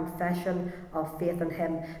our confession of faith in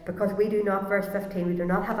him, because we do not, verse 15, we do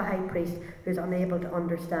not have a high priest who's unable to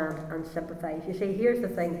understand and sympathize. You see, here's the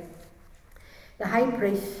thing. The high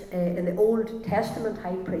priests, in the Old Testament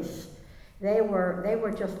high priests, they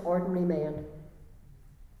were just ordinary men.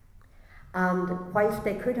 And whilst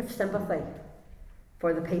they could have sympathy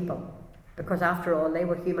for the people, because after all, they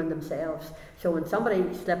were human themselves. So when somebody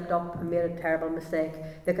slipped up and made a terrible mistake,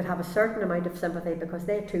 they could have a certain amount of sympathy, because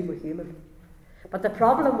they too were human. But the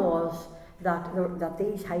problem was that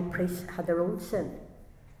these high priests had their own sin.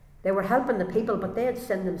 They were helping the people, but they had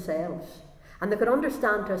sinned themselves. And they could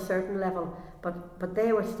understand to a certain level, but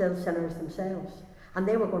they were still sinners themselves. And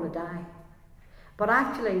they were going to die. But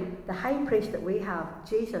actually, the high priest that we have,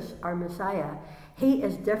 Jesus, our Messiah, he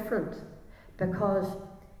is different, because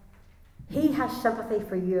he has sympathy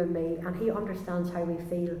for you and me, and he understands how we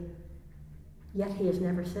feel. Yet he has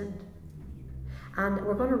never sinned. And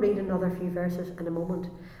we're going to read another few verses in a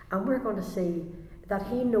moment, and we're going to see that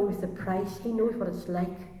he knows the price. He knows what it's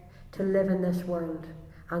like to live in this world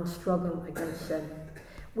and struggle against sin.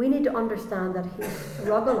 We need to understand that he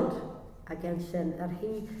struggled against sin, that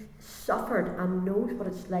he suffered and knows what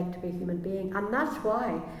it's like to be a human being. And that is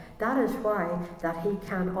why that he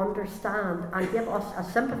can understand and give us a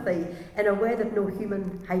sympathy in a way that no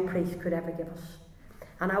human high priest could ever give us.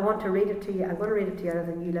 And I want to read it to you. I'm going to read it to you out of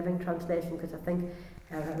the New Living Translation, because I think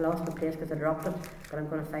I've lost the place because I dropped it, but I'm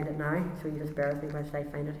going to find it now, so you just bear with me whilst I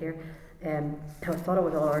find it here. I thought it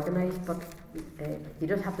was all organised, but you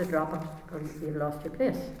just have to drop it and you've lost your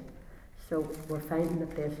place. So we're finding the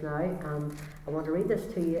place now, and I want to read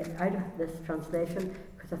this to you out of this translation,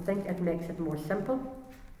 because I think it makes it more simple,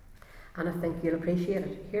 and I think you'll appreciate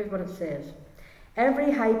it. Here's what it says.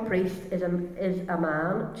 Every high priest is a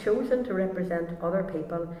man chosen to represent other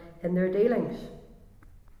people in their dealings.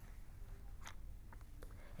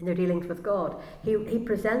 In their dealings with God. He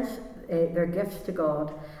presents their gifts to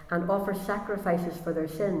God and offer sacrifices for their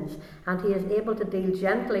sins. And he is able to deal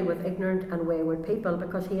gently with ignorant and wayward people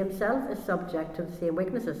because he himself is subject to the same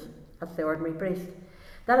weaknesses as the ordinary priest.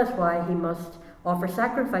 That is why he must offer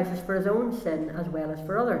sacrifices for his own sin as well as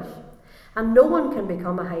for others. And no one can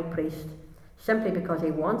become a high priest simply because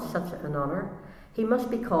he wants such an honour. He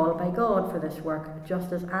must be called by God for this work,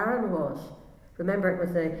 just as Aaron was. Remember, it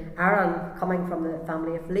was Aaron coming from the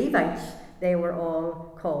family of Levites. They were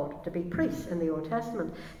all called to be priests in the Old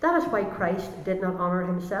Testament. That is why Christ did not honour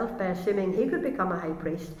himself by assuming he could become a high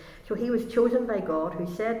priest. So he was chosen by God,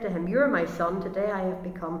 who said to him, "You are my son, today I have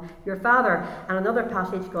become your father." And another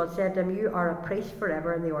passage, God said to him, "You are a priest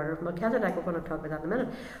forever in the order of Melchizedek." We're going to talk about that in a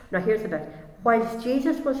minute. Now here's the bit. Whilst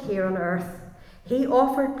Jesus was here on earth, he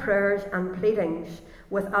offered prayers and pleadings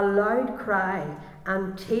with a loud cry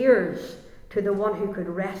and tears to the one who could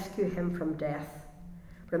rescue him from death.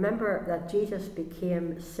 Remember that Jesus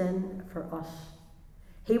became sin for us.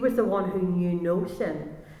 He was the one who knew no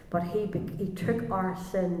sin, but he took our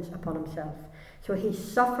sins upon himself. So he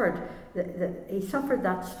suffered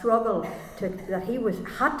that struggle that he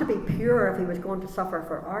had to be pure if he was going to suffer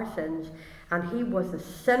for our sins, and he was the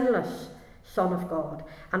sinless Son of God.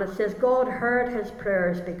 And it says God heard his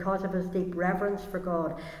prayers because of his deep reverence for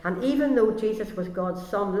God. And even though Jesus was God's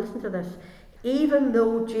son, listen to this, even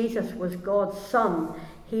though Jesus was God's son,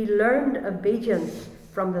 he learned obedience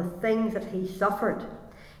from the things that he suffered.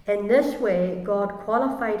 In this way, God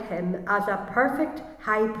qualified him as a perfect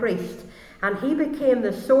high priest, and he became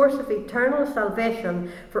the source of eternal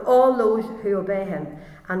salvation for all those who obey him.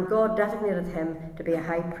 And God designated him to be a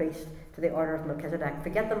high priest to the order of Melchizedek.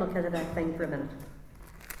 Forget the Melchizedek thing for a minute.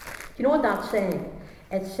 Do you know what that's saying?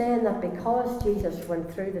 It's saying that because Jesus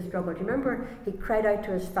went through the struggle, do you remember he cried out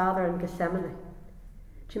to his Father in Gethsemane?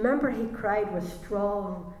 Do you remember he cried with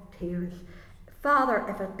strong tears, "Father,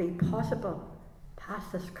 if it be possible, pass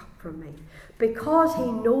this cup from me." Because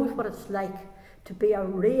he knows what it's like to be a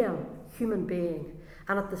real human being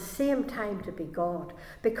and at the same time to be God.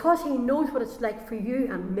 Because he knows what it's like for you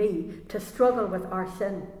and me to struggle with our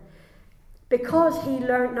sin. Because he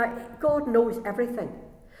learned, now God knows everything.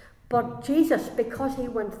 But Jesus, because he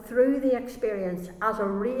went through the experience as a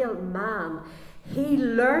real man, he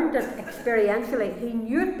learned it experientially. He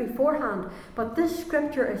knew it beforehand. But this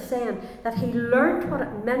scripture is saying that he learned what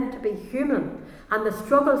it meant to be human and the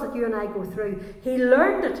struggles that you and I go through. He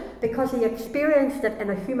learned it because he experienced it in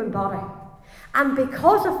a human body. And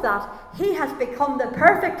because of that, he has become the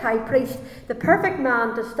perfect high priest, the perfect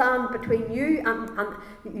man to stand between you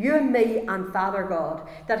and me and Father God.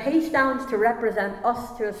 That he stands to represent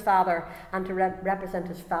us to his Father and to represent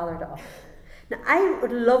his Father to us. Now, I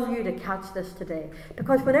would love you to catch this today,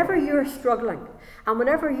 because whenever you're struggling and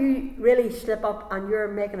whenever you really slip up and you're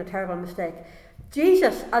making a terrible mistake,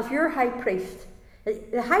 Jesus, as your high priest,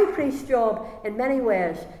 the high priest's job in many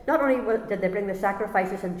ways, not only did they bring the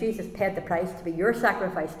sacrifices and Jesus paid the price to be your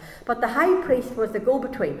sacrifice, but the high priest was the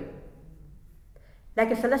go-between.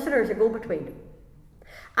 Like a solicitor is a go-between.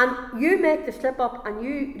 And you make the slip up and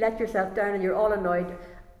you let yourself down and you're all annoyed.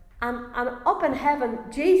 And up in heaven,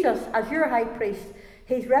 Jesus, as your high priest,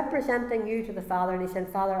 he's representing you to the Father, and he's saying,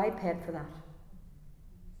 "Father, I paid for that.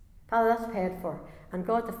 Father, that's paid for." And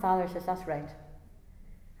God the Father says, "That's right.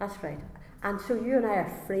 That's right." And so you and I are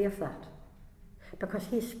free of that, because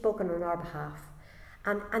he's spoken on our behalf.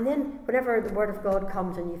 And then whenever the word of God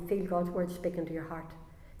comes and you feel God's word speaking to your heart,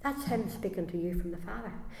 that's him speaking to you from the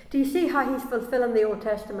Father. Do you see how he's fulfilling the Old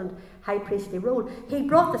Testament high priestly role? He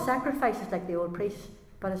brought the sacrifices like the old priests,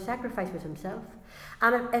 but his sacrifice was himself.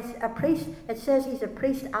 And it's a priest, it says he's a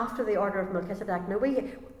priest after the order of Melchizedek. Now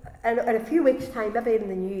in a few weeks' time, maybe in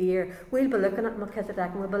the new year, we'll be looking at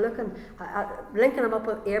Melchizedek, and we'll be looking at linking him up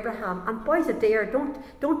with Abraham. And boys a dear,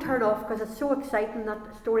 don't turn off, because it's so exciting. That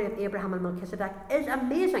story of Abraham and Melchizedek is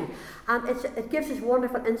amazing, and it gives us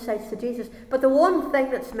wonderful insights to Jesus. But the one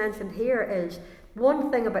thing that's mentioned here is,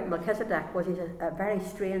 one thing about Melchizedek was he's a very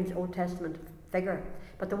strange Old Testament figure.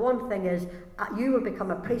 But the one thing is, you will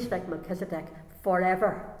become a priest like Melchizedek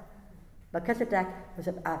forever. Melchizedek was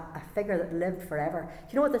a figure that lived forever. Do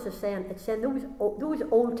you know what this is saying? It's saying those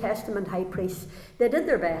Old Testament high priests, they did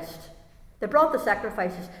their best. They brought the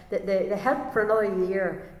sacrifices. They helped for another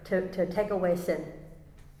year to take away sin.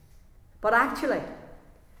 But actually,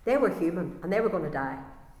 they were human and they were going to die.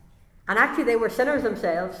 And actually they were sinners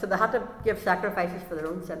themselves, so they had to give sacrifices for their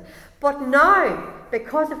own sin. But now,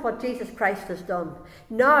 because of what Jesus Christ has done,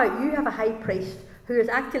 now you have a high priest who is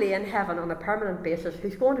actually in heaven on a permanent basis,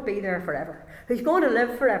 who's going to be there forever, who's going to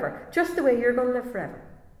live forever, just the way you're going to live forever.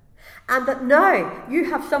 And that now you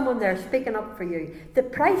have someone there speaking up for you. The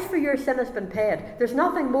price for your sin has been paid. There's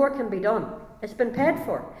nothing more can be done. It's been paid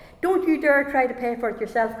for. Don't you dare try to pay for it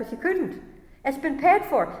yourself, because you couldn't. It's been paid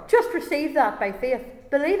for. Just receive that by faith.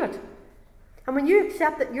 Believe it. And when you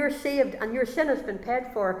accept that you're saved and your sin has been paid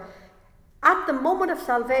for, at the moment of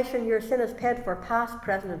salvation, your sin is paid for, past,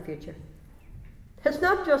 present and future. It's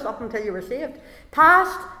not just up until you were saved.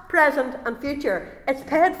 Past, present and future. It's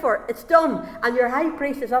paid for. It's done. And your high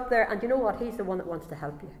priest is up there, and you know what? He's the one that wants to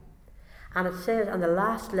help you. And it says, and the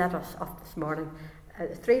last lettuce of this morning,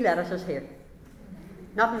 3 lettuces here.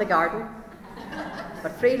 Not in the garden,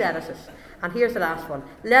 but 3 lettuces. And here's the last one.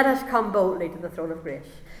 Let us come boldly to the throne of grace.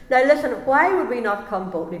 Now listen, why would we not come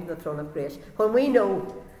boldly to the throne of grace when we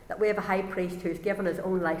know that we have a high priest who's given his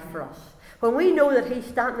own life for us? When we know that he's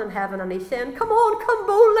standing in heaven and he's saying, come on, come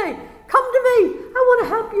boldly, come to me, I want to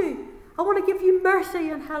help you. I want to give you mercy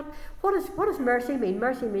and help. What does mercy mean?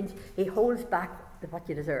 Mercy means he holds back what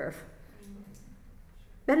you deserve.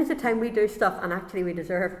 Many a time we do stuff and actually we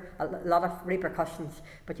deserve a lot of repercussions,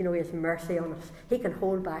 but you know, he has mercy on us. He can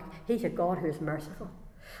hold back. He's a God who is merciful.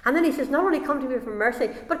 And then he says, not only come to me for mercy,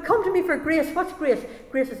 but come to me for grace. What's grace?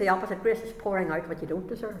 Grace is the opposite. Grace is pouring out what you don't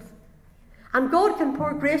deserve. And God can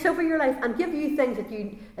pour grace over your life and give you things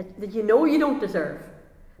that you know you don't deserve.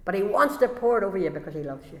 But he wants to pour it over you because he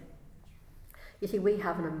loves you. You see, we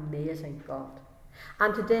have an amazing God.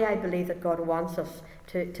 And today I believe that God wants us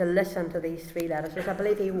to listen to these 3 letters. I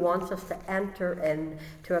believe he wants us to enter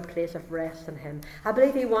into a place of rest in him. I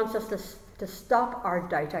believe he wants us to stop our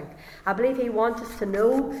doubting. I believe he wants us to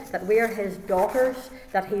know that we are his daughters,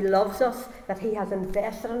 that he loves us, that he has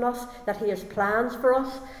invested in us, that he has plans for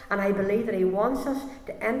us. And I believe that he wants us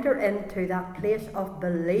to enter into that place of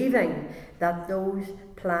believing that those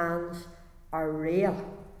plans are real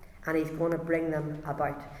and he's going to bring them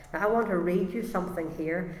about. Now I want to read you something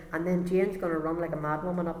here, and then Jane's going to run like a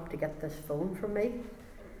madwoman up to get this phone from me.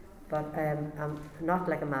 But I'm not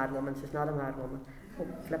like a madwoman, she's not a madwoman. Oh,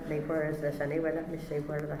 flip me, where is this anyway? Let me see,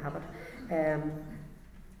 where did I have it?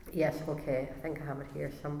 Yes, okay, I think I have it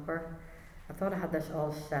here somewhere. I thought I had this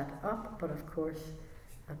all set up, but of course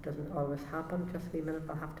that doesn't always happen. Just a wee minute,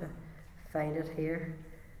 I'll have to find it here.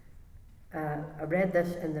 I read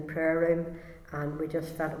this in the prayer room, and we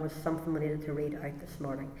just felt it was something we needed to read out this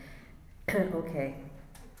morning. Okay,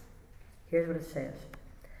 here's what it says.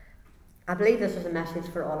 I believe this is a message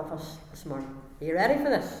for all of us this morning. Are you ready for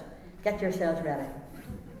this? Get yourselves ready.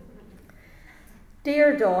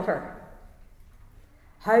 Dear daughter,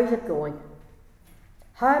 how's it going?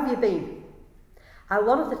 How have you been? I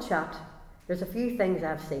wanted to chat. There's a few things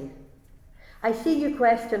I've seen. I see you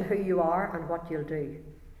question who you are and what you'll do.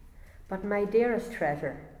 But my dearest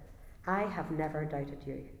treasure, I have never doubted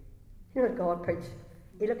you. You know what God puts?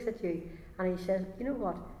 He looks at you and he says, you know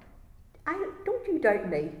what? Don't you doubt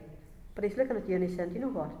me. But he's looking at you and he's saying, you know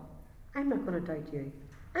what? I'm not going to doubt you.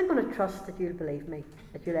 I'm going to trust that you'll believe me,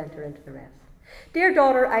 that you'll enter into the rest. Dear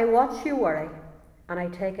daughter, I watch you worry and I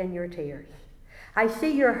take in your tears. I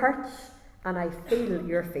see your hurts and I feel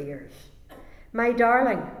your fears. My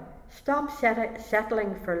darling, stop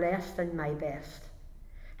settling for less than my best.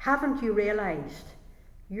 Haven't you realised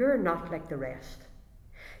you're not like the rest?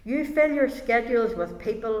 You fill your schedules with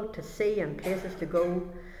people to see and places to go.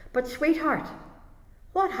 But sweetheart,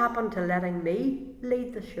 what happened to letting me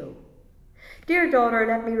lead the show? Dear daughter,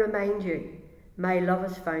 let me remind you, my love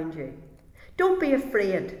has found you. Don't be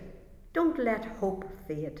afraid. Don't let hope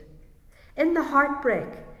fade. In the heartbreak,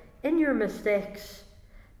 in your mistakes,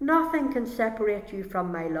 nothing can separate you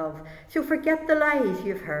from my love. So forget the lies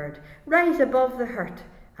you've heard. Rise above the hurt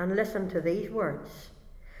and listen to these words.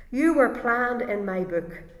 You were planned in my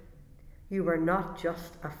book. You were not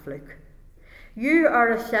just a fluke. You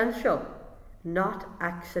are essential, not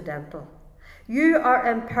accidental. You are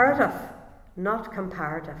imperative, not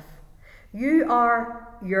comparative. You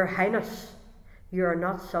are your highness. You are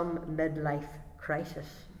not some midlife crisis.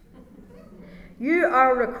 You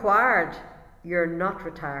are required. You're not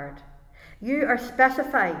retired. You are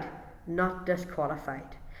specified, not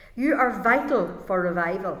disqualified. You are vital for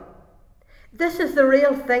revival. This is the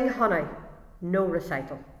real thing, honey. No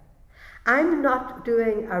recital. I'm not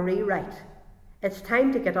doing a rewrite. It's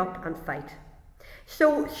time to get up and fight.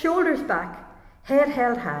 So shoulders back, head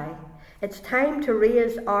held high. It's time to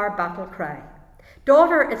raise our battle cry.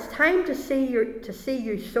 Daughter, it's time to see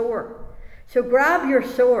you soar. So grab your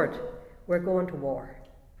sword. We're going to war.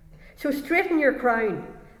 So straighten your crown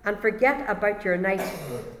and forget about your knight.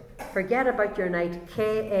 Forget about your knight,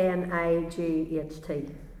 Knight.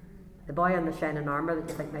 The boy in the shining armour that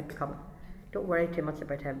you think might be coming. Don't worry too much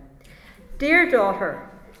about him. Dear daughter,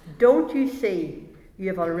 don't you see You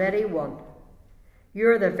have already won.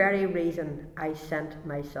 You're the very reason I sent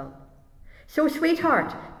my son. So,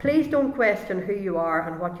 sweetheart, please don't question who you are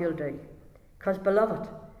and what you'll do. Because, beloved,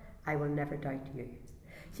 I will never doubt you.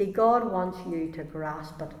 See, God wants you to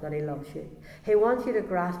grasp it that he loves you. He wants you to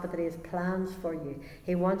grasp it that he has plans for you.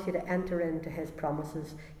 He wants you to enter into his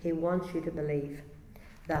promises. He wants you to believe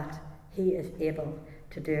that he is able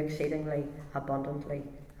to do exceedingly abundantly,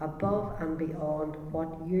 above and beyond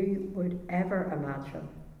what you would ever imagine.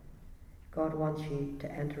 God wants you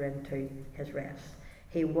to enter into his rest.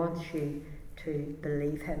 He wants you to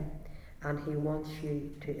believe him, and he wants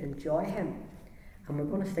you to enjoy him. And we're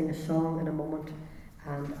going to sing a song in a moment,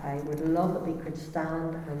 and I would love that we could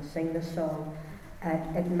stand and sing this song.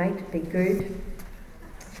 It might be good,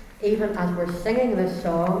 even as we're singing this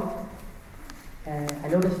song. I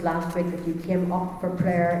noticed last week that you came up for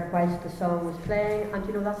prayer whilst the song was playing, and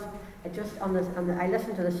you know, that's it. Just I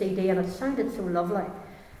listened to the CD and it sounded so lovely,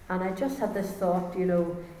 and I just had this thought, you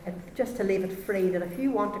know, just to leave it free, that if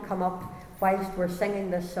you want to come up whilst we're singing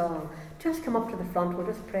this song, just come up to the front. We'll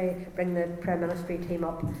just bring the prayer ministry team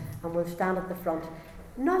up, and we'll stand at the front.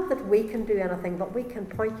 Not that we can do anything, but we can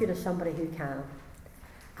point you to somebody who can,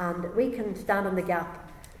 and we can stand in the gap.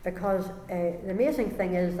 Because the amazing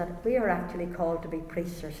thing is that we are actually called to be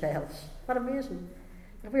priests ourselves. Isn't that amazing?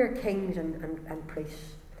 That we are kings and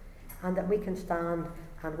priests, and that we can stand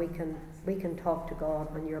and we can talk to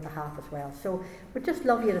God on your behalf as well. So we'd just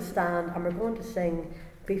love you to stand, and we're going to sing,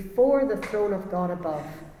 "Before the throne of God above,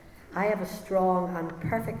 I have a strong and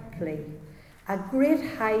perfect plea, a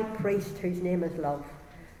great high priest whose name is love,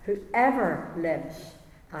 who ever lives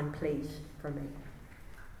and pleads for me."